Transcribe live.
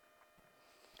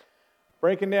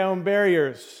Breaking Down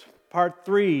Barriers, Part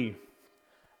 3,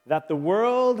 that the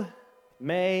world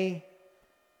may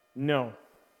know.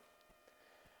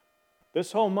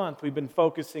 This whole month we've been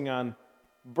focusing on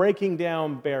breaking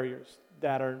down barriers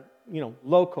that are,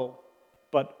 local,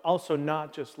 but also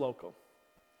not just local.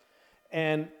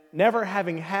 And never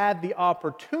having had the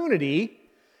opportunity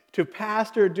to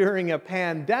pastor during a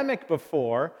pandemic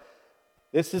before,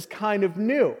 this is kind of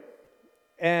new.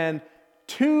 And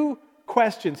two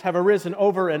questions have arisen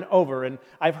over and over, and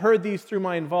I've heard these through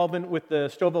my involvement with the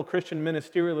Stouffville Christian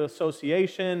Ministerial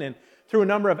Association and through a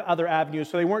number of other avenues,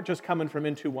 so they weren't just coming from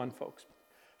Into One, folks.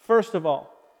 First of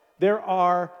all, there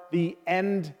are the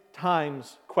end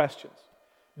times questions.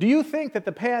 Do you think that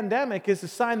the pandemic is a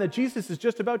sign that Jesus is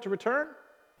just about to return?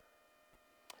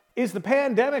 Is the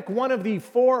pandemic one of the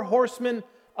four horsemen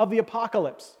of the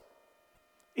apocalypse?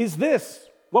 Is this,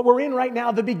 what we're in right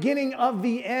now, the beginning of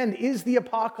the end? Is the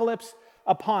apocalypse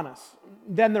upon us?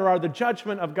 Then there are the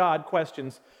judgment of God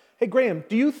questions. Hey, Graham,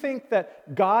 do you think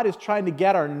that God is trying to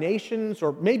get our nations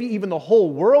or maybe even the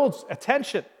whole world's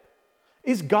attention?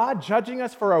 Is God judging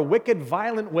us for our wicked,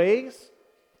 violent ways?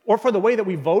 Or for the way that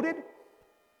we voted?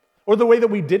 Or the way that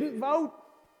we didn't vote?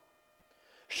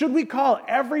 Should we call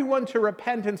everyone to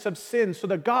repentance of sin so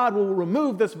that God will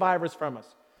remove this virus from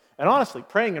us? And honestly,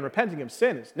 praying and repenting of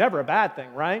sin is never a bad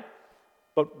thing, right?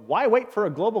 But why wait for a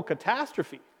global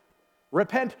catastrophe?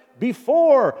 Repent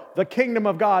before the kingdom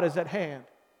of God is at hand.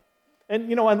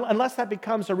 And, unless that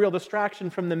becomes a real distraction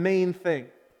from the main thing,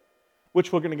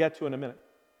 which we're going to get to in a minute.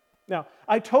 Now,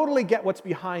 I totally get what's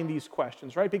behind these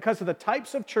questions, right? Because of the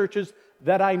types of churches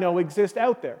that I know exist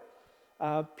out there.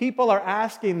 People are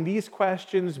asking these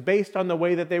questions based on the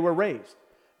way that they were raised,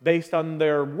 based on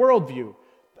their worldview,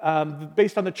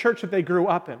 based on the church that they grew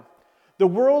up in. The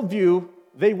worldview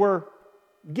they were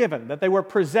given, that they were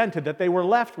presented, that they were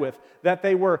left with, that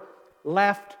they were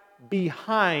left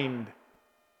behind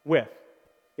with.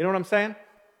 You know what I'm saying?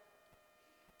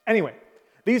 Anyway,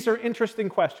 these are interesting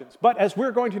questions. But as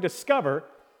we're going to discover,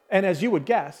 and as you would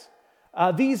guess,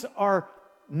 these are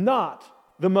not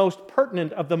the most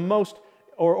pertinent of the most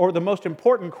or the most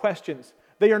important questions.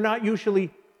 They are not usually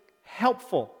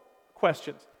helpful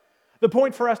questions. The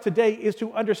point for us today is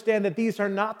to understand that these are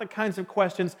not the kinds of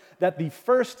questions that the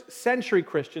first century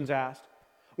Christians asked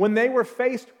when they were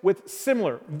faced with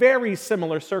very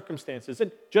similar circumstances.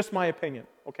 And just my opinion,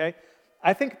 okay?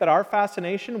 I think that our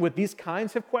fascination with these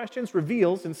kinds of questions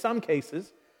reveals, in some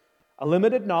cases, a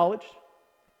limited knowledge,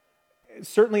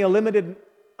 certainly a limited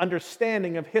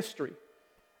understanding of history,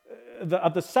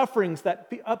 of the sufferings that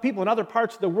people in other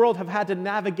parts of the world have had to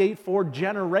navigate for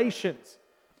generations,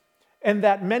 and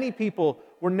that many people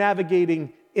were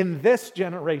navigating in this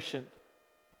generation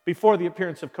before the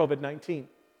appearance of COVID-19,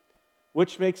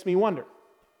 which makes me wonder.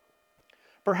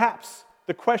 Perhaps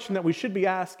the question that we should be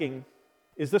asking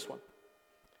is this one.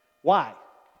 Why?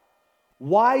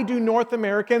 Why do North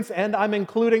Americans, and I'm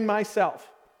including myself,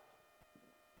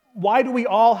 why do we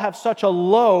all have such a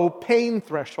low pain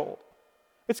threshold?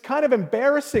 It's kind of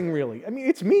embarrassing, really. I mean,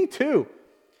 it's me too.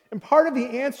 And part of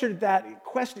the answer to that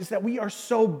question is that we are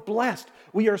so blessed.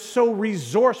 We are so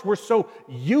resourced. We're so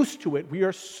used to it.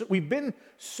 We've been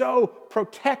so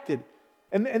protected.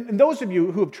 And those of you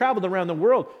who have traveled around the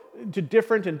world to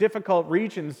different and difficult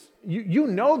regions, you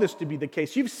know this to be the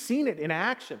case. You've seen it in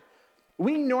action.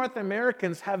 We North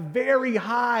Americans have very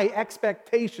high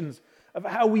expectations of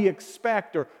how we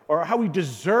expect or how we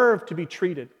deserve to be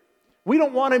treated. We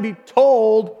don't want to be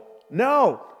told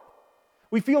no.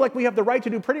 We feel like we have the right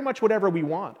to do pretty much whatever we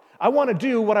want. I want to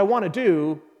do what I want to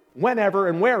do whenever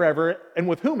and wherever and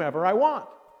with whomever I want.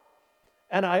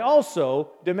 And I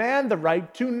also demand the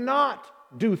right to not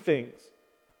do things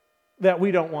that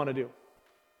we don't want to do.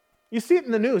 You see it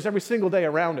in the news every single day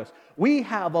around us. We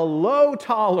have a low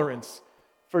tolerance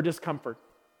for discomfort.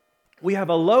 We have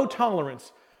a low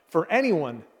tolerance for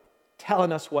anyone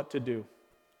telling us what to do.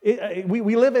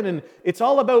 We live in an it's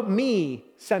all about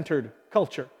me-centered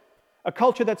culture. A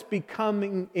culture that's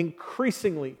becoming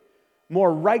increasingly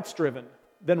more rights-driven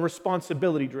than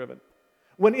responsibility-driven.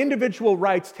 When individual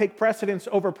rights take precedence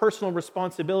over personal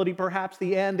responsibility, perhaps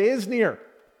the end is near.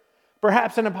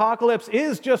 Perhaps an apocalypse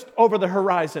is just over the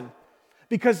horizon.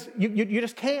 Because you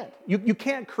just can't. You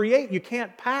can't create, you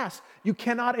can't pass, you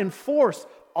cannot enforce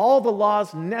all the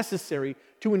laws necessary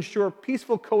to ensure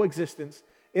peaceful coexistence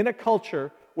in a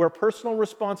culture where personal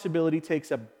responsibility takes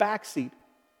a backseat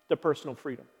to personal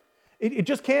freedom. It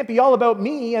just can't be all about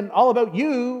me and all about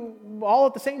you all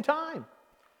at the same time.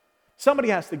 Somebody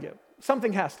has to give.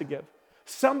 Something has to give.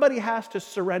 Somebody has to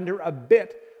surrender a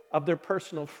bit of their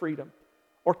personal freedom,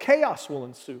 or chaos will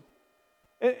ensue.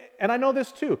 And I know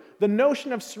this too. The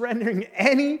notion of surrendering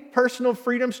any personal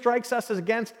freedom strikes us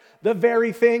against the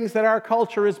very things that our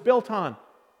culture is built on.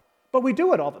 But we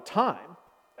do it all the time.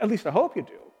 At least I hope you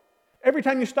do. Every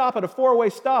time you stop at a four-way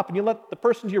stop and you let the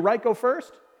person to your right go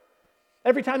first.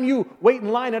 Every time you wait in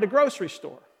line at a grocery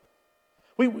store.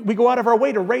 We go out of our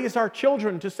way to raise our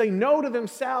children to say no to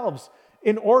themselves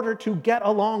in order to get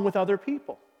along with other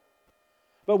people.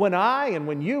 But when I and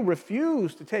when you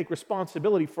refuse to take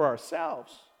responsibility for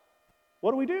ourselves,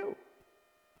 what do?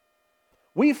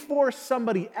 We force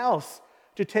somebody else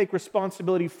to take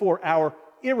responsibility for our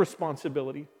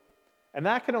irresponsibility. And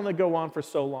that can only go on for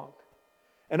so long.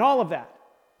 And all of that,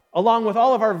 along with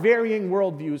all of our varying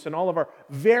worldviews and all of our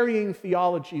varying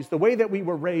theologies, the way that we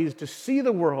were raised to see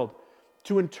the world,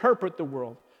 to interpret the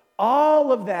world,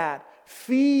 all of that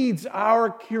feeds our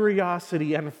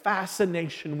curiosity and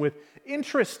fascination with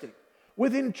interesting,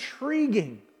 with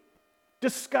intriguing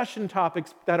discussion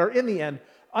topics that are in the end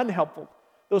unhelpful.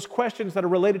 Those questions that are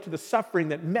related to the suffering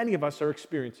that many of us are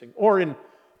experiencing. Or in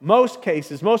most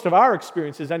cases, most of our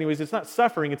experiences anyways, it's not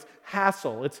suffering, it's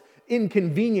hassle, it's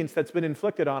inconvenience that's been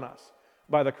inflicted on us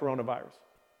by the coronavirus.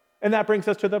 And that brings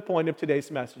us to the point of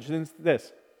today's message, and it's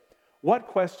this. What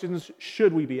questions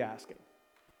should we be asking?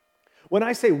 When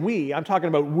I say we, I'm talking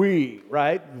about we,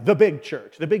 right? The big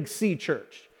church, the big C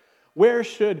church. Where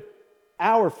should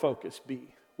our focus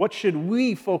be? What should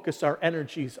we focus our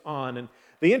energies on? And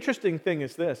the interesting thing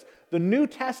is this. The New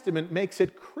Testament makes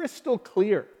it crystal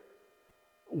clear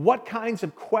what kinds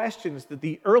of questions that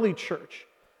the early church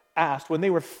asked when they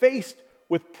were faced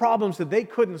with problems that they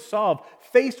couldn't solve,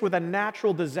 faced with a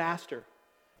natural disaster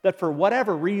that for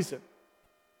whatever reason,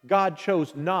 God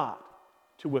chose not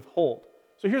to withhold.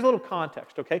 So here's a little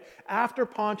context, okay? After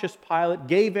Pontius Pilate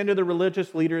gave in to the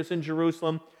religious leaders in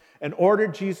Jerusalem and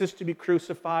ordered Jesus to be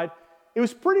crucified, it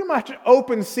was pretty much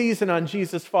open season on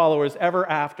Jesus' followers ever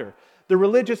after. The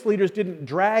religious leaders didn't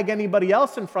drag anybody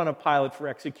else in front of Pilate for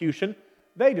execution.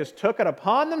 They just took it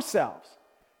upon themselves.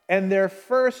 And their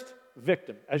first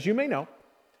victim, as you may know,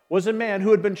 was a man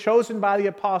who had been chosen by the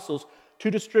apostles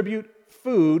to distribute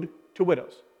food to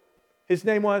widows. His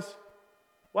name was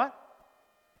what?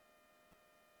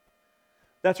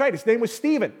 That's right, his name was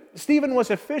Stephen. Stephen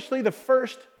was officially the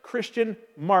first Christian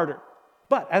martyr.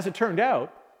 But as it turned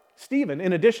out, Stephen,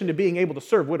 in addition to being able to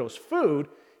serve widows food,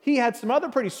 he had some other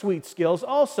pretty sweet skills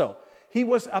also. He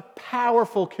was a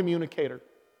powerful communicator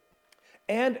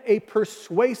and a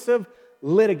persuasive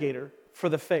litigator for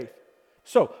the faith.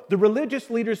 So the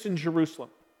religious leaders in Jerusalem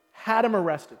had him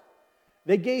arrested.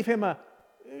 They gave him a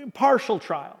partial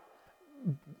trial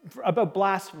about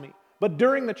blasphemy. But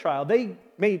during the trial, they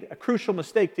made a crucial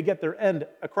mistake to get their end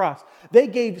across. They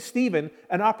gave Stephen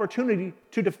an opportunity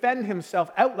to defend himself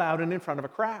out loud and in front of a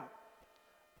crowd.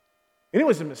 And it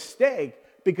was a mistake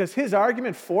because his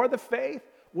argument for the faith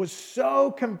was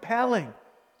so compelling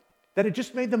that it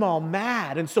just made them all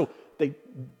mad. And so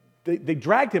they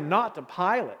dragged him not to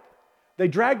Pilate. They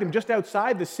dragged him just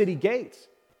outside the city gates.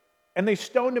 And they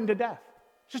stoned him to death.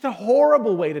 Just a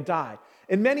horrible way to die.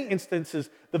 In many instances,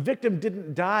 the victim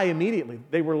didn't die immediately.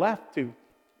 They were left to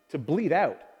bleed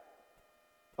out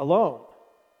alone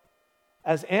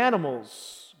as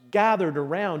animals gathered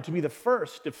around to be the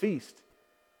first to feast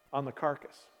on the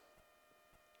carcass.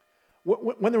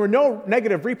 When there were no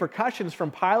negative repercussions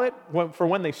from Pilate for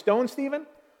when they stoned Stephen,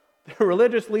 the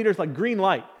religious leaders, like green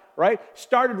light, right,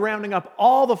 started rounding up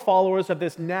all the followers of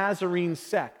this Nazarene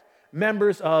sect,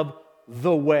 members of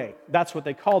the Way. That's what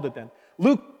they called it then.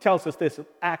 Luke tells us this in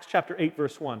Acts chapter 8,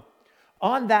 verse 1.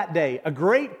 On that day, a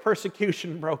great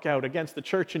persecution broke out against the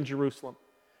church in Jerusalem,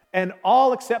 and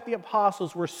all except the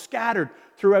apostles were scattered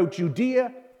throughout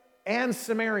Judea and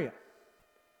Samaria.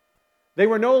 They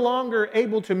were no longer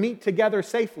able to meet together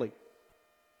safely.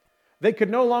 They could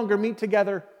no longer meet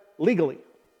together legally.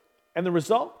 And the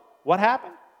result, what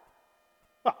happened?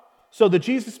 Well, so the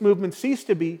Jesus movement ceased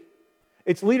to be.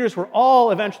 Its leaders were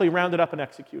all eventually rounded up and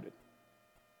executed.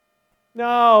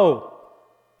 No,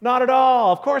 not at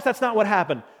all. Of course, that's not what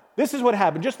happened. This is what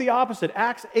happened, just the opposite.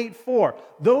 Acts 8:4.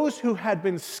 Those who had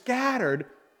been scattered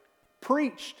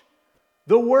preached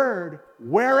the word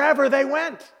wherever they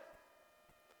went.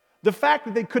 The fact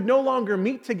that they could no longer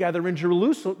meet together in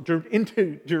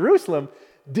Jerusalem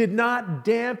did not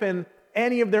dampen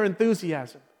any of their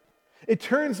enthusiasm. It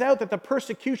turns out that the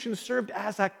persecution served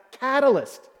as a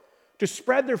catalyst to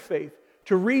spread their faith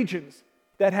to regions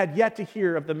that had yet to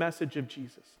hear of the message of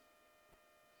Jesus.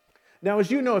 Now,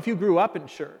 as you know, if you grew up in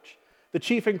church, the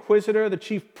chief inquisitor, the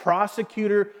chief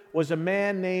prosecutor was a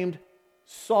man named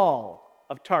Saul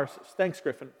of Tarsus. Thanks,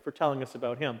 Griffin, for telling us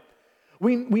about him.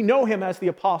 We know him as the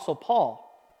Apostle Paul.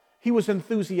 He was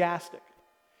enthusiastic.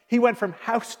 He went from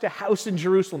house to house in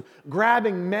Jerusalem,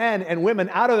 grabbing men and women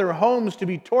out of their homes to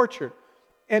be tortured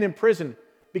and imprisoned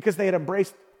because they had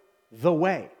embraced the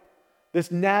way,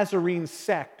 this Nazarene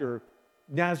sect or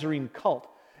Nazarene cult.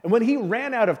 And when he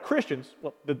ran out of Christians,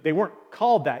 well, they weren't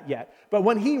called that yet, but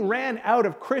when he ran out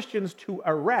of Christians to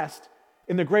arrest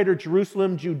in the greater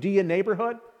Jerusalem, Judea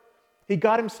neighborhood, he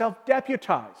got himself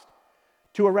deputized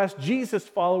to arrest Jesus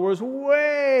followers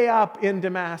way up in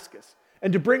Damascus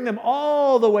and to bring them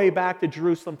all the way back to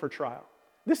Jerusalem for trial.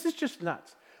 This is just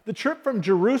nuts. The trip from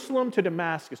Jerusalem to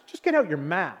Damascus, just get out your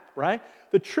map, right?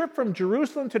 The trip from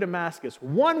Jerusalem to Damascus,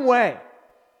 one way,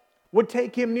 would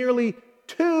take him nearly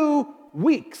 2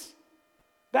 weeks.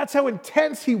 That's how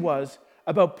intense he was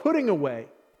about putting away,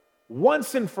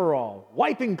 once and for all,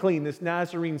 wiping clean this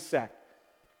Nazarene sect,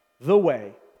 the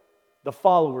way, the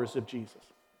followers of Jesus.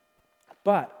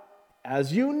 But,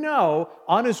 as you know,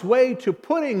 on his way to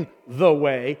putting the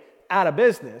way out of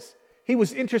business, he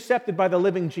was intercepted by the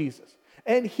living Jesus.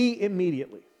 And he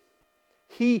immediately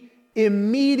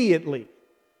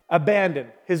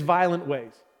abandoned his violent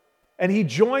ways. And he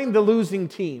joined the losing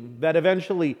team that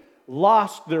eventually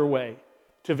lost their way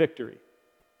to victory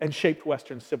and shaped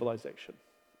Western civilization.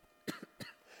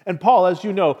 And Paul, as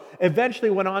you know,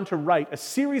 eventually went on to write a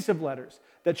series of letters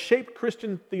that shaped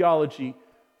Christian theology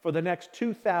for the next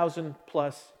 2,000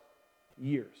 plus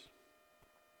years.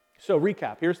 So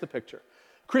recap, here's the picture.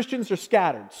 Christians are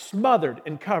scattered, smothered,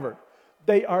 and covered.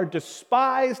 They are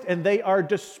despised and they are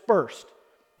dispersed.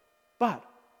 But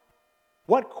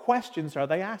what questions are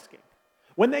they asking?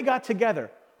 When they got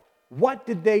together, what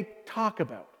did they talk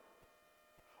about?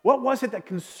 What was it that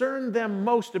concerned them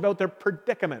most about their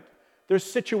predicament, their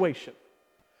situation?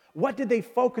 What did they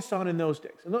focus on in those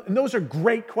days? And those are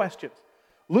great questions.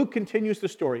 Luke continues the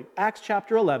story, Acts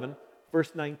chapter 11,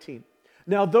 verse 19.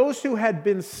 Now those who had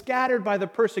been scattered by the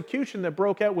persecution that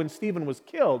broke out when Stephen was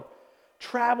killed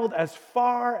traveled as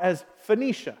far as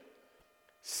Phoenicia,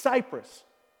 Cyprus,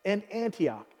 and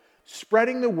Antioch,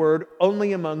 spreading the word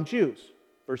only among Jews.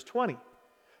 Verse 20.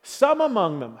 Some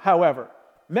among them, however,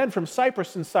 men from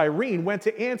Cyprus and Cyrene, went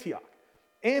to Antioch.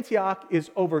 Antioch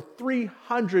is over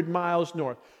 300 miles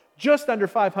north, just under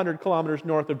 500 kilometers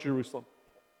north of Jerusalem.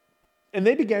 And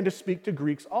they began to speak to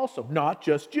Greeks also, not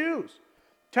just Jews,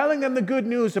 telling them the good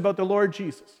news about the Lord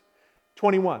Jesus.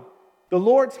 21. The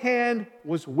Lord's hand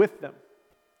was with them,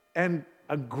 and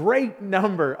a great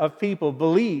number of people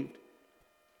believed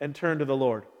and turned to the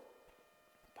Lord.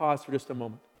 Pause for just a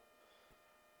moment.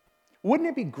 Wouldn't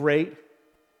it be great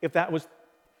if that was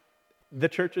the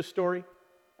church's story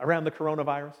around the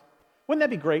coronavirus? Wouldn't that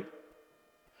be great?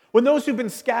 When those who've been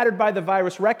scattered by the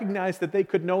virus recognized that they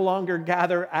could no longer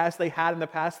gather as they had in the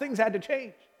past, things had to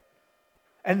change.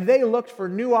 And they looked for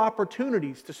new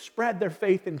opportunities to spread their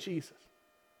faith in Jesus.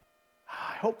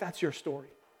 I hope that's your story.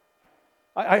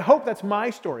 I hope that's my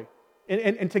story.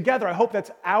 And together, I hope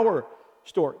that's our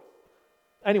story.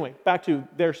 Anyway, back to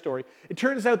their story. It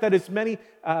turns out that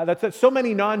that so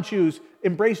many non-Jews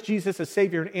embraced Jesus as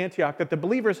Savior in Antioch that the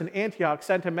believers in Antioch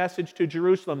sent a message to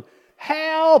Jerusalem.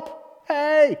 Help!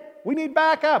 Hey, we need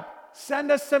backup.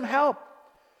 Send us some help.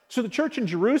 So the church in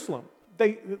Jerusalem,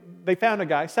 they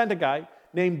sent a guy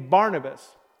named Barnabas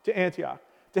to Antioch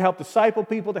to help disciple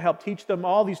people, to help teach them,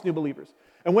 all these new believers.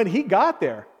 And when he got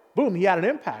there, boom, he had an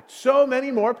impact. So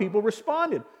many more people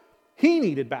responded. He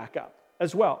needed backup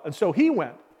as well. And so he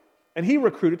went and he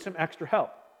recruited some extra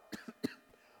help.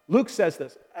 Luke says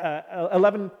this,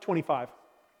 11:25.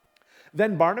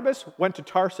 Then Barnabas went to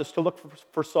Tarsus to look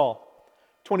for Saul.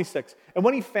 26. And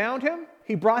when he found him,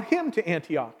 he brought him to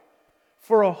Antioch.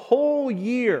 For a whole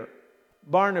year,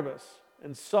 Barnabas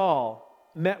and Saul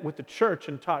met with the church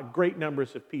and taught great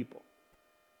numbers of people.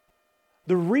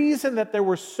 The reason that there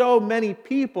were so many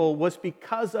people was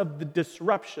because of the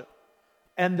disruption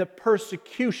and the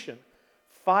persecution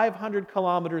 500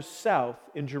 kilometers south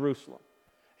in Jerusalem.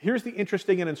 Here's the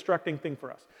interesting and instructing thing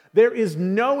for us. There is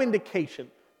no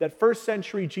indication that first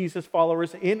century Jesus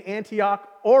followers in Antioch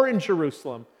or in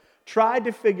Jerusalem tried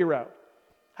to figure out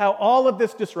how all of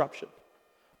this disruption,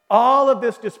 all of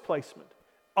this displacement,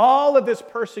 all of this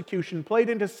persecution played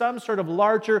into some sort of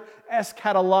larger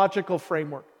eschatological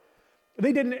framework.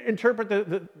 They didn't interpret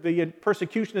the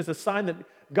persecution as a sign that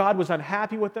God was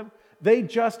unhappy with them. They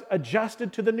just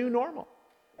adjusted to the new normal.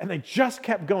 And they just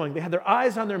kept going. They had their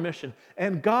eyes on their mission.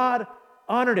 And God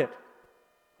honored it.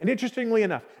 And interestingly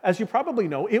enough, as you probably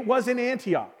know, it was in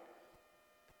Antioch,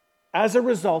 as a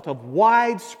result of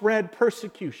widespread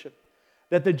persecution,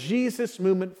 that the Jesus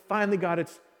movement finally got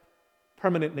its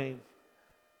permanent name.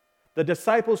 The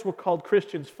disciples were called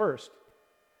Christians first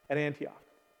at Antioch.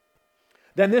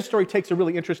 Then this story takes a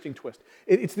really interesting twist.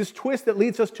 It's this twist that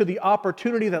leads us to the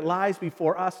opportunity that lies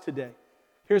before us today.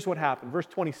 Here's what happened. Verse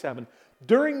 27.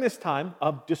 During this time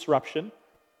of disruption,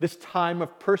 this time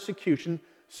of persecution,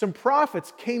 some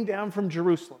prophets came down from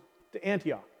Jerusalem to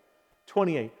Antioch.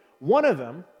 28. One of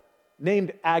them,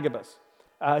 named Agabus,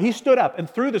 he stood up and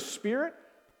through the Spirit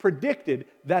predicted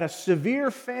that a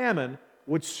severe famine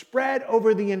would spread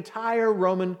over the entire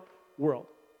Roman world.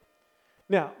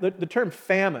 Now, the term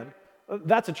famine,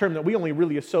 that's a term that we only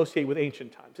really associate with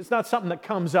ancient times. It's not something that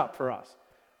comes up for us.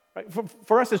 Right?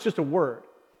 For us, it's just a word.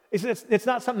 It's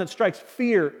not something that strikes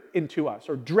fear into us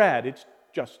or dread. It's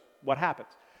just what happens.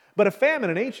 But a famine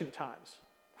in ancient times,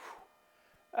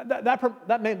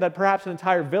 that meant that perhaps an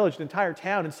entire village, an entire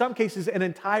town, in some cases an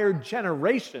entire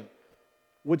generation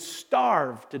would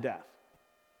starve to death.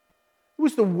 It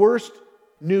was the worst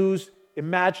news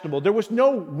imaginable. There was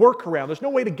no workaround. There's no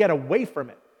way to get away from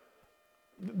it.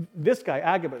 This guy,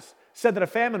 Agabus, said that a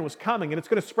famine was coming and it's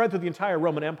going to spread through the entire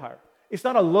Roman Empire. It's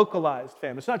not a localized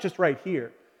famine. It's not just right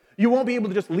here. You won't be able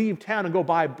to just leave town and go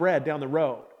buy bread down the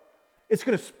road. It's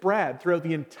going to spread throughout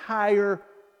the entire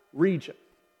region.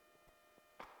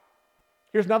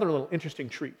 Here's another little interesting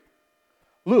treat.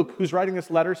 Luke, who's writing this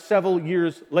letter several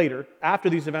years later, after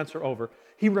these events are over,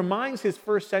 he reminds his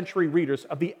first century readers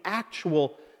of the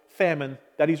actual famine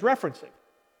that he's referencing,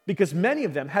 because many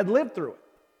of them had lived through it.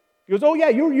 He goes, oh yeah,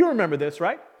 you remember this,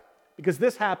 right? Because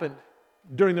this happened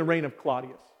during the reign of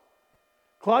Claudius.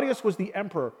 Claudius was the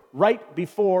emperor right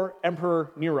before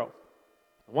Emperor Nero.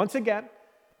 Once again,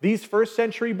 these first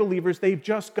century believers, they've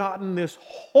just gotten this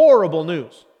horrible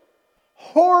news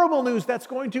that's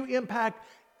going to impact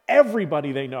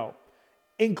everybody they know,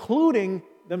 including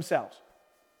themselves.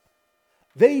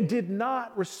 They did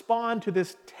not respond to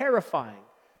this terrifying,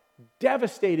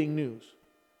 devastating news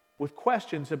with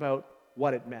questions about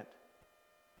what it meant,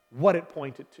 what it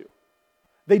pointed to.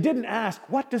 They didn't ask,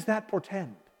 what does that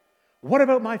portend? What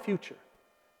about my future?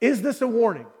 Is this a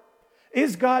warning?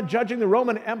 Is God judging the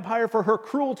Roman Empire for her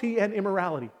cruelty and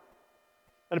immorality?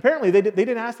 And apparently they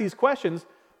didn't ask these questions.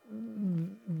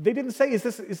 They didn't say, is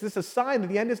this a sign that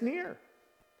the end is near?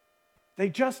 They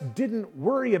just didn't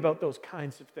worry about those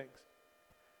kinds of things.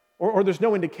 Or there's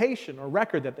no indication or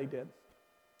record that they did.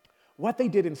 What they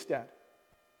did instead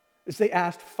is they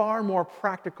asked far more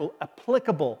practical,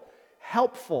 applicable,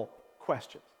 helpful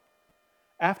questions.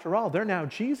 After all, they're now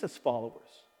Jesus followers.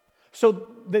 So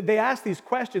they asked these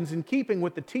questions in keeping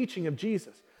with the teaching of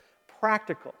Jesus.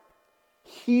 Practical,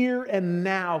 here and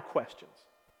now questions.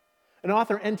 An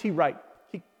author, N.T. Wright,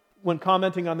 when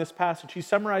commenting on this passage, he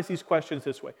summarized these questions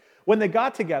this way. When they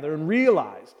got together and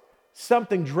realized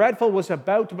something dreadful was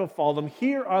about to befall them,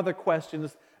 here are the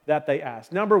questions that they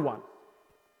asked. Number one,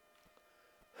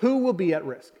 who will be at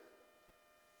risk?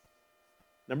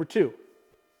 Number two,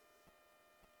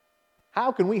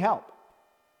 how can we help?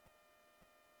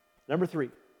 Number three,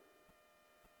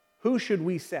 who should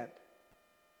we send?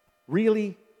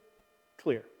 Really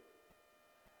clear.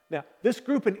 Now, this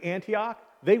group in Antioch,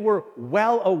 they were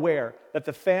well aware that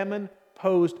the famine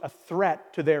posed a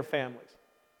threat to their families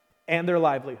and their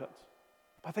livelihoods.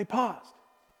 But they paused.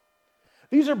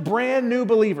 These are brand new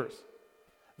believers.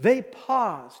 They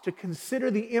paused to consider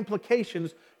the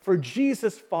implications for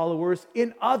Jesus followers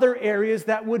in other areas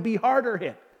that would be harder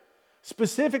hit,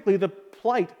 specifically the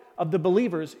plight of the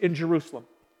believers in Jerusalem.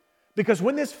 Because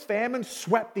when this famine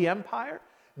swept the empire,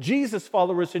 Jesus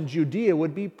followers in Judea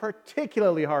would be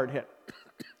particularly hard hit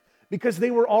because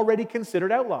they were already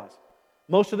considered outlaws.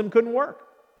 Most of them couldn't work.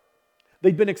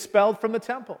 They'd been expelled from the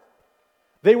temple.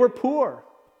 They were poor.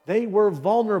 They were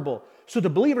vulnerable. So the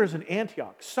believers in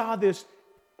Antioch saw this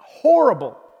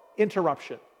horrible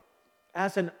interruption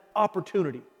as an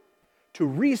opportunity to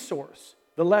resource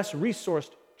the less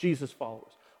resourced Jesus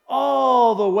followers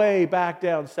all the way back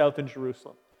down south in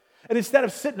Jerusalem. And instead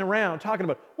of sitting around talking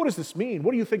about, what does this mean?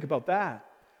 What do you think about that?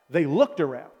 They looked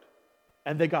around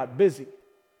and they got busy.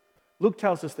 Luke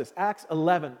tells us this, Acts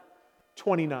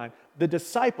 11:29. The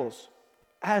disciples,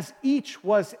 as each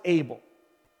was able,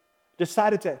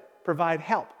 decided to provide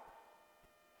help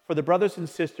for the brothers and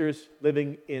sisters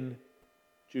living in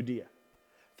Judea.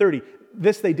 30.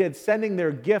 This they did, sending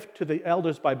their gift to the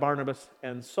elders by Barnabas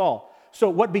and Saul. So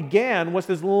what began was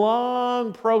this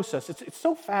long process. It's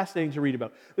so fascinating to read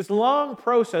about. This long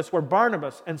process where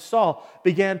Barnabas and Saul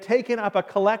began taking up a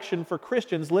collection for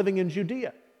Christians living in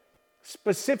Judea,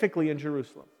 specifically in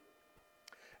Jerusalem.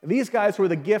 And these guys were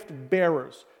the gift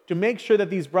bearers to make sure that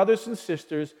these brothers and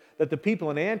sisters that the people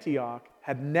in Antioch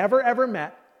had never ever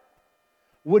met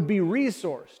would be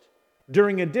resourced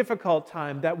during a difficult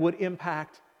time that would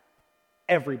impact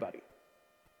everybody.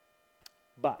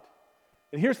 But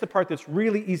And here's the part that's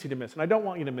really easy to miss, and I don't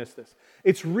want you to miss this.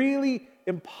 It's really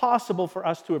impossible for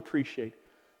us to appreciate.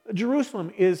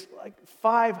 Jerusalem is like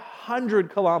 500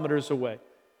 kilometers away.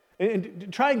 And to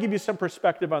try and give you some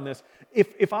perspective on this,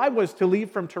 if I was to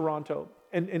leave from Toronto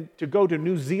and to go to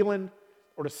New Zealand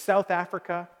or to South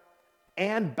Africa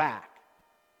and back,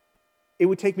 it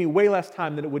would take me way less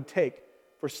time than it would take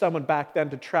for someone back then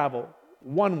to travel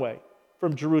one way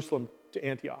from Jerusalem to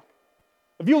Antioch.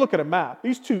 If you look at a map,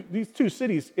 these two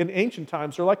cities in ancient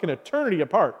times are like an eternity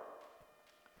apart.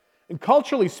 And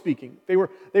culturally speaking, they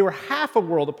were half a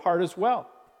world apart as well.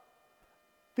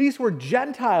 These were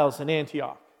Gentiles in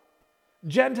Antioch.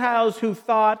 Gentiles who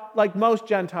thought, like most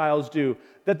Gentiles do,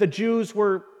 that the Jews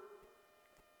were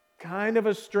kind of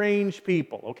a strange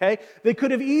people, okay? They could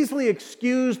have easily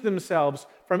excused themselves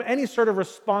from any sort of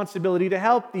responsibility to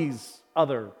help these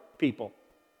other people.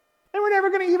 They were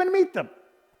never going to even meet them.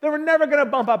 They were never going to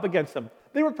bump up against them.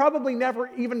 They were probably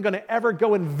never even going to ever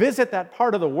go and visit that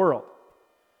part of the world.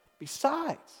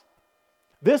 Besides,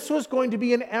 this was going to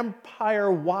be an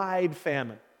empire-wide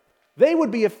famine. They would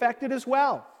be affected as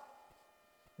well.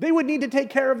 They would need to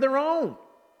take care of their own.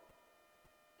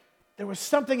 There was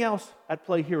something else at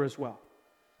play here as well.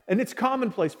 And it's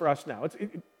commonplace for us now. It's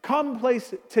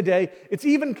commonplace today. It's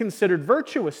even considered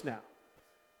virtuous now.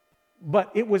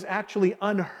 But it was actually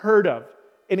unheard of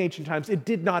in ancient times. It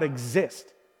did not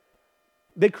exist.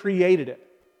 They created it.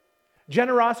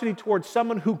 Generosity towards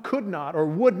someone who could not or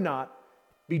would not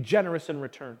be generous in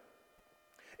return.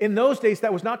 In those days,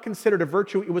 that was not considered a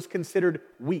virtue. It was considered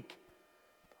weak.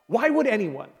 Why would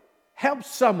anyone help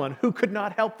someone who could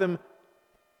not help them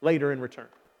later in return?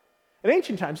 In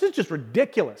ancient times, this is just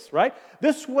ridiculous, right?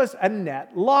 This was a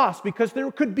net loss because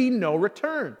there could be no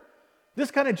return.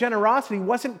 This kind of generosity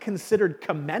wasn't considered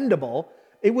commendable.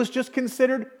 It was just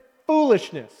considered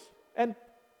foolishness. And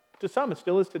to some, it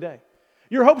still is today.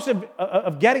 Your hopes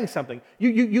of getting something.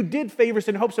 You did favors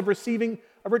in hopes of receiving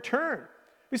a return.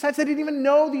 Besides, they didn't even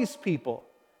know these people.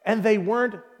 And they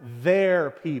weren't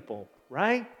their people,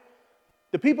 right?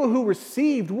 The people who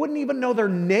received wouldn't even know their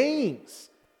names.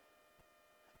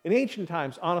 In ancient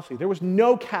times, honestly, there was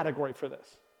no category for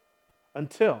this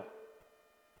until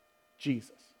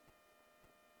Jesus.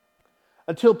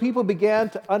 Until people began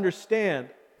to understand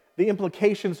the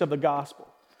implications of the gospel.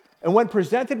 And when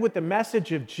presented with the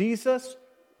message of Jesus,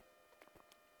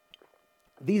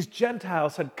 these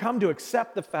Gentiles had come to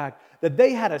accept the fact that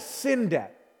they had a sin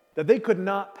debt that they could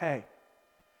not pay.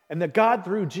 And that God,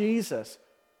 through Jesus,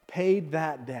 paid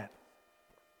that debt.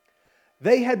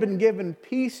 They had been given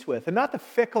peace with, and not the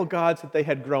fickle gods that they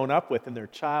had grown up with in their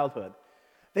childhood.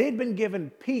 They had been given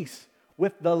peace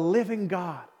with the living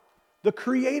God, the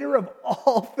creator of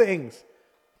all things.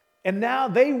 And now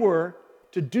they were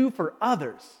to do for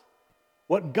others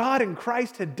what God in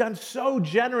Christ had done so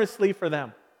generously for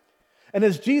them. And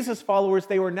as Jesus followers,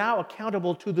 they were now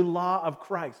accountable to the law of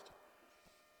Christ.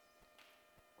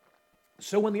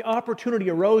 So when the opportunity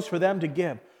arose for them to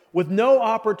give, with no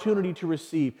opportunity to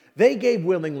receive, they gave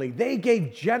willingly, they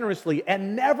gave generously,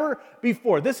 and never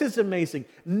before, this is amazing,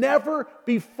 never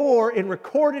before in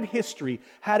recorded history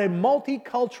had a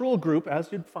multicultural group,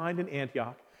 as you'd find in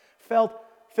Antioch, felt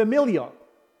familial,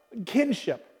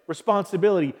 kinship,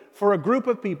 responsibility for a group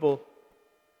of people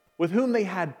with whom they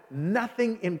had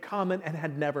nothing in common and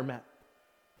had never met.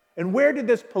 And where did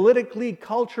this politically,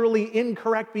 culturally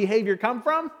incorrect behavior come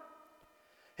from?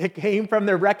 It came from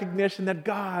their recognition that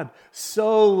God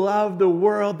so loved the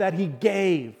world that He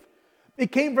gave.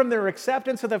 It came from their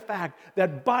acceptance of the fact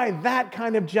that by that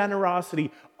kind of generosity,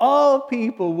 all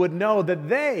people would know that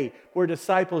they were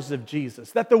disciples of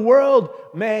Jesus, that the world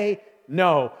may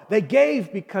know. They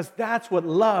gave because that's what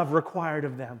love required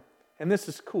of them. And this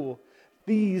is cool.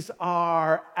 These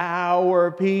are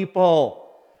our people,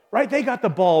 right? They got the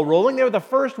ball rolling. They were the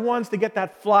first ones to get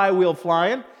that flywheel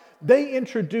flying. They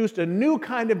introduced a new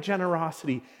kind of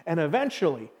generosity, and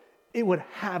eventually it would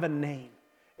have a name.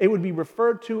 It would be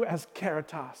referred to as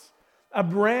caritas, a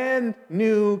brand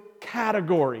new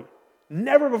category,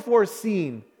 never before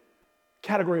seen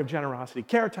category of generosity.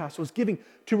 Caritas was giving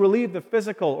to relieve the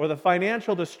physical or the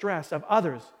financial distress of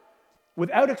others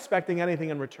without expecting anything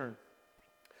in return.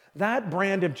 That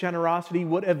brand of generosity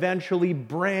would eventually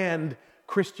brand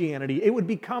Christianity. It would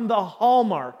become the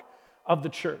hallmark of the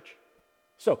church.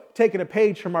 So, taking a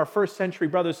page from our first century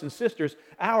brothers and sisters,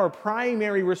 our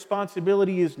primary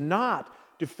responsibility is not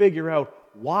to figure out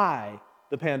why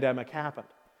the pandemic happened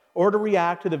or to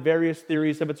react to the various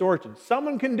theories of its origin.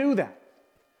 Someone can do that.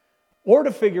 Or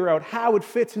to figure out how it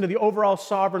fits into the overall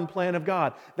sovereign plan of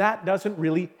God. That doesn't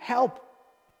really help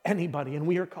anybody, and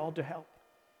we are called to help.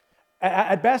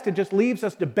 At best, it just leaves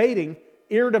us debating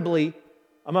irritably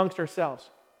amongst ourselves.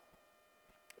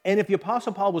 And if the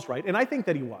Apostle Paul was right, and I think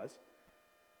that he was,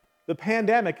 the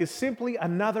pandemic is simply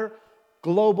another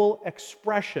global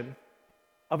expression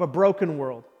of a broken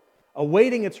world,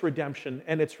 awaiting its redemption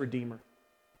and its Redeemer.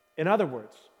 In other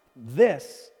words,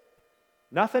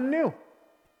 nothing new.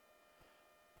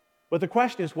 But the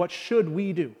question is, what should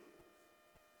we do?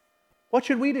 What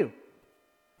should we do?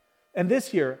 And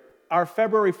this year, our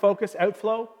February focus,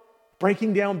 Outflow,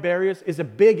 breaking down barriers, is a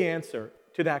big answer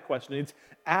to that question. It's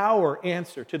our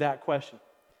answer to that question.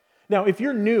 Now, if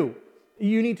you're new,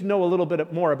 you need to know a little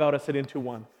bit more about us at Into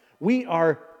One. We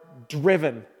are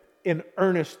driven in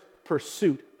earnest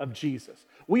pursuit of Jesus.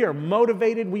 We are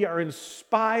motivated, we are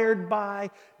inspired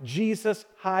by Jesus'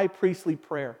 high priestly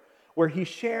prayer, where he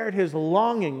shared his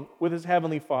longing with his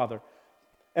heavenly Father.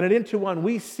 And at Into One,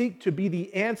 we seek to be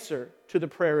the answer to the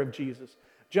prayer of Jesus.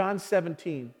 John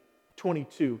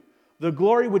 17:22. The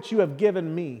glory which you have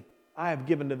given me, I have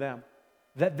given to them,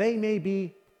 that they may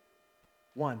be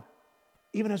one,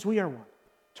 even as we are one.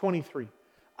 23.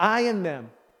 I and them,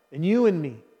 and you and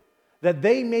me, that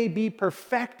they may be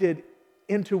perfected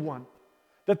into one,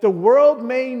 that the world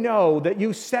may know that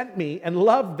you sent me and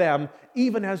loved them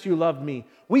even as you loved me.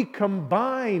 We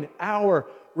combine our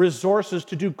resources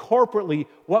to do corporately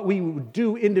what we would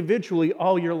do individually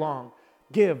all year long.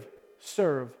 Give,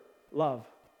 serve, love.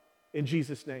 In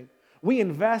Jesus' name. We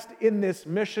invest in this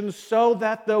mission so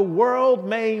that the world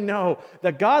may know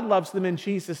that God loves them and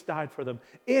Jesus died for them.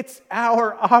 It's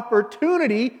our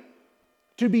opportunity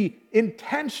to be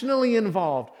intentionally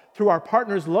involved through our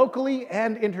partners locally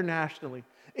and internationally.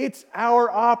 It's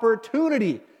our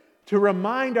opportunity to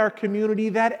remind our community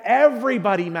that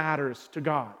everybody matters to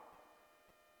God,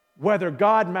 whether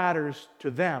God matters to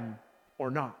them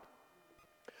or not.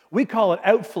 We call it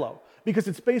Outflow because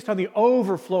it's based on the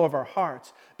overflow of our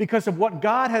hearts, because of what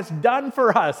God has done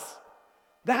for us.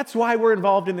 That's why we're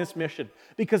involved in this mission,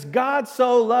 because God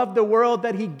so loved the world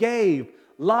that he gave.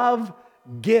 Love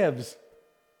gives.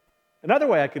 Another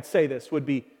way I could say this would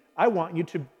be, I want you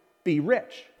to be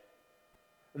rich.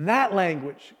 And that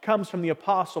language comes from the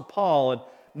Apostle Paul, and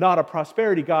not a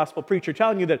prosperity gospel preacher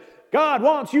telling you that God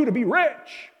wants you to be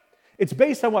rich. It's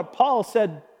based on what Paul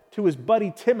said to his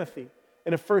buddy Timothy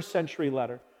in a first century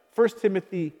letter. 1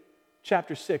 Timothy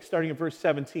chapter 6, starting at verse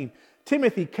 17.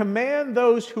 Timothy, command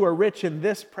those who are rich in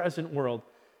this present world,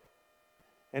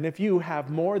 and if you have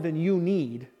more than you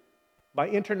need, by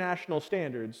international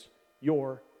standards,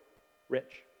 you're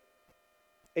rich.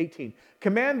 18.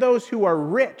 Command those who are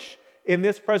rich in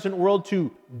this present world to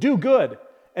do good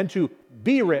and to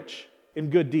be rich in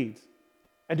good deeds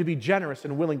and to be generous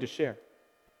and willing to share.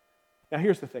 Now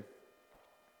here's the thing.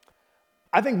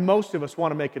 I think most of us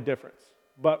want to make a difference,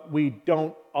 but we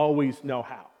don't always know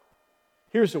how.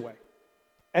 Here's a way,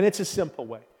 and it's a simple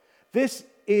way. This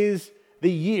is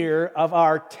the year of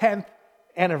our 10th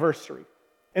anniversary.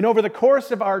 And over the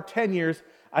course of our 10 years,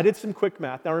 I did some quick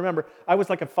math. Now remember, I was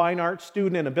like a fine arts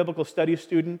student and a biblical studies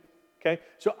student, okay?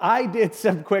 So I did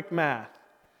some quick math.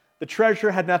 The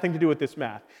treasurer had nothing to do with this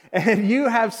math. And you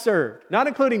have served, not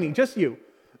including me, just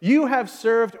you have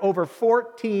served over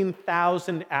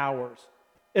 14,000 hours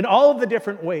in all of the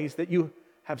different ways that you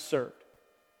have served.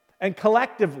 And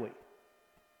collectively,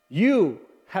 you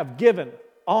have given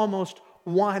almost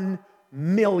 $1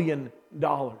 million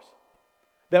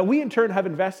that we in turn have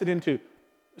invested into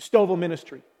Stovall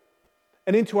Ministry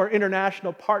and into our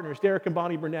international partners, Derek and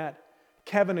Bonnie Burnett,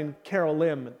 Kevin and Carol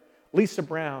Lim, and Lisa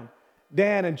Brown,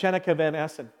 Dan and Jenica Van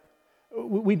Essen.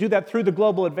 We do that through the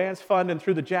Global Advance Fund and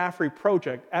through the Jaffrey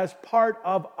Project as part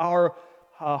of our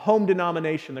home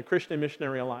denomination, the Christian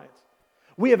Missionary Alliance.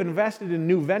 We have invested in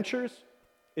new ventures,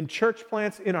 in church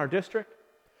plants in our district.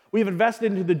 We've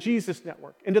invested into the Jesus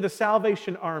Network, into the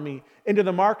Salvation Army, into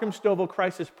the Markham Stovall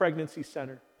Crisis Pregnancy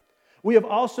Center. We have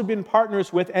also been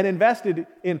partners with and invested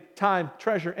in time,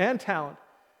 treasure, and talent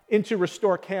into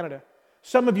Restore Canada.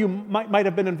 Some of you might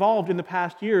have been involved in the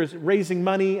past years raising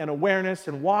money and awareness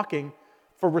and walking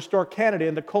for Restore Canada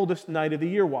in the coldest night of the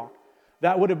year walk.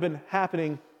 That would have been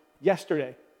happening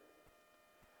yesterday.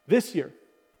 This year,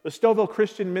 the Stovall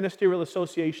Christian Ministerial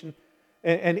Association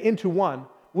and Into One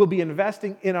will be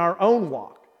investing in our own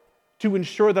walk to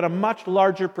ensure that a much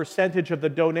larger percentage of the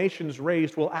donations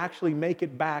raised will actually make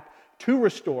it back to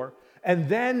Restore and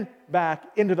then back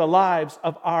into the lives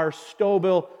of our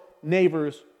Stovall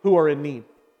neighbors who are in need.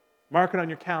 Mark it on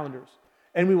your calendars,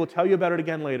 and we will tell you about it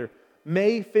again later.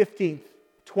 May 15th,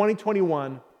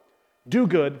 2021, do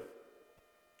good,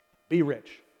 be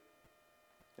rich.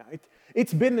 Now,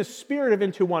 it's been the spirit of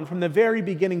Into One from the very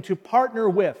beginning to partner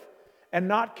with and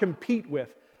not compete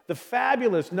with the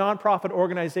fabulous nonprofit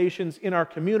organizations in our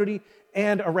community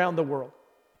and around the world.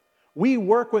 We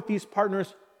work with these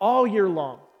partners all year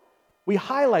long. We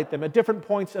highlight them at different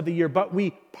points of the year, but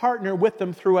we partner with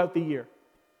them throughout the year.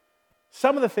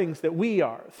 Some of the things that we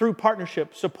are, through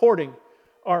partnership, supporting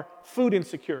are food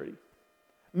insecurity,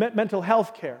 mental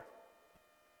health care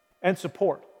and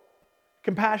support,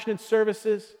 compassionate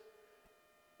services,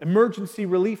 emergency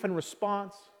relief and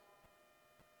response,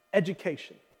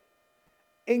 education,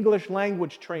 English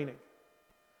language training,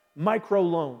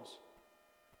 microloans,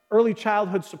 early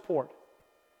childhood support,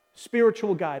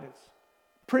 spiritual guidance,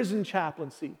 prison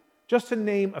chaplaincy, just to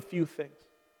name a few things.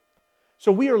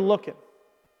 So we are looking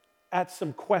at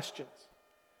some questions.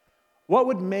 What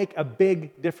would make a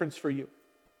big difference for you?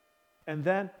 And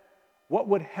then, what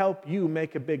would help you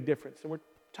make a big difference? And we're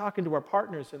talking to our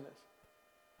partners in this.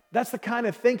 That's the kind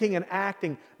of thinking and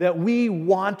acting that we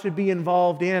want to be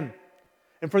involved in.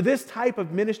 And for this type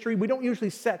of ministry, we don't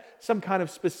usually set some kind of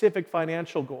specific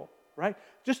financial goal, right?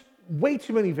 Just way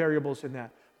too many variables in that.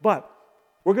 But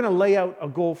we're going to lay out a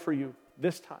goal for you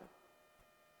this time.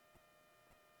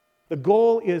 The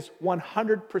goal is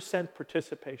 100%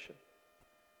 participation.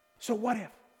 So what if?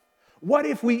 What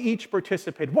if we each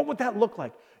participated? What would that look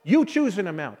like? You choose an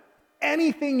amount,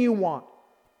 anything you want.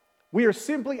 We are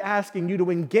simply asking you to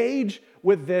engage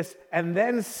with this and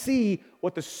then see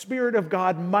what the Spirit of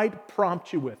God might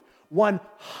prompt you with.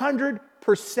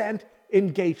 100%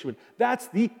 engagement. That's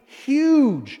the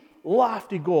huge,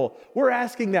 lofty goal. We're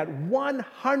asking that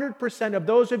 100% of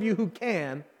those of you who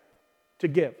can to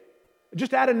give.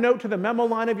 Just add a note to the memo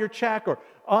line of your check or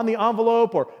on the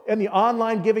envelope or in the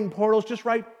online giving portals. Just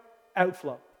write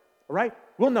outflow. All right?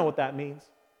 We'll know what that means.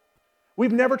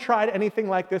 We've never tried anything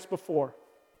like this before.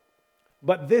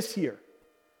 But this year,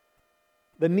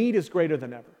 the need is greater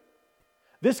than ever.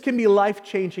 This can be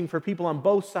life-changing for people on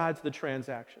both sides of the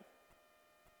transaction.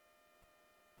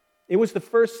 It was the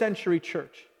first century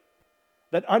church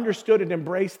that understood and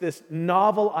embraced this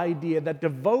novel idea that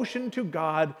devotion to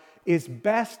God is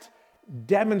best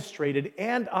demonstrated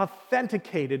and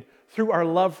authenticated through our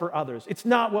love for others. It's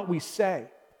not what we say.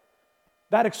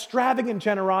 That extravagant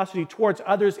generosity towards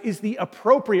others is the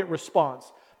appropriate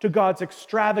response to God's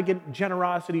extravagant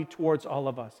generosity towards all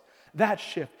of us. That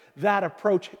shift, that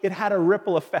approach, it had a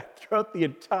ripple effect throughout the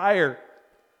entire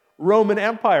Roman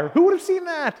Empire. Who would have seen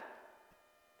that?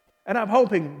 And I'm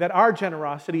hoping that our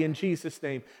generosity in Jesus'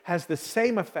 name has the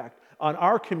same effect on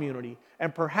our community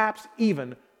and perhaps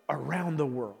even around the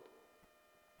world.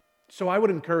 So I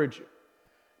would encourage you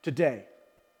today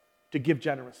to give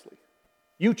generously.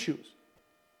 You choose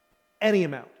any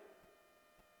amount.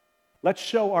 Let's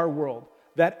show our world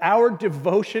that our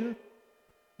devotion,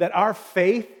 that our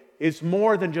faith is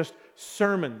more than just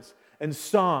sermons and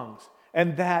songs,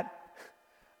 and that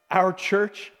our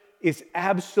church is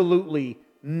absolutely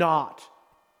not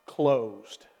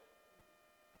closed.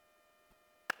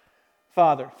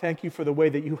 Father, thank you for the way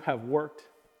that you have worked,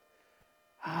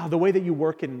 the way that you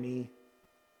work in me.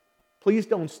 Please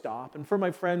don't stop. And for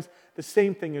my friends, the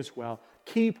same thing as well.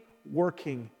 Keep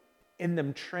working in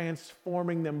them,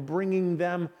 transforming them, bringing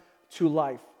them to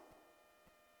life.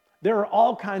 There are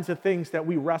all kinds of things that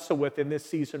we wrestle with in this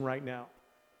season right now.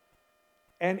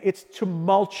 And it's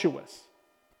tumultuous.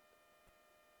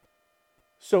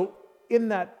 So in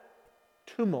that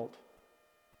tumult,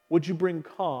 would you bring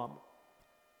calm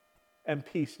and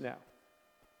peace now?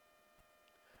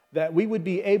 That we would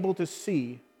be able to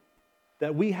see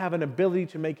that we have an ability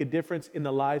to make a difference in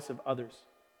the lives of others.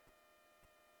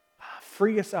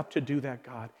 Free us up to do that,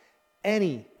 God.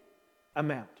 Any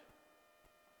amount.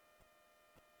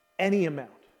 Any amount.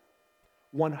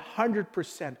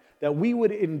 100% that we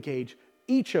would engage,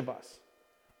 each of us,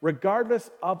 regardless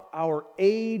of our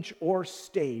age or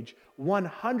stage,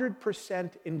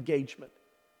 100% engagement.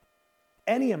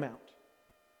 Any amount.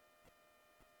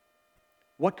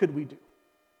 What could we do?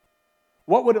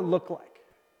 What would it look like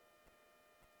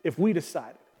if we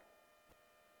decided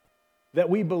that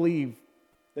we believe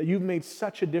that you've made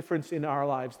such a difference in our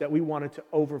lives that we wanted to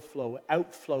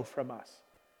outflow from us,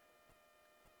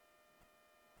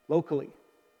 locally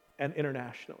and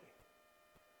internationally?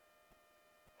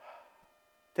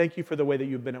 Thank you for the way that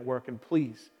you've been at work, and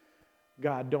please,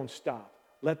 God, don't stop.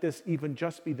 Let this even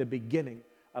just be the beginning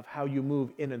of how you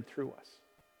move in and through us.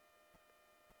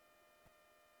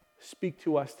 Speak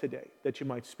to us today, that you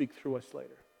might speak through us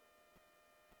later.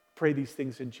 Pray these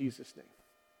things in Jesus' name.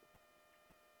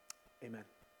 Amen.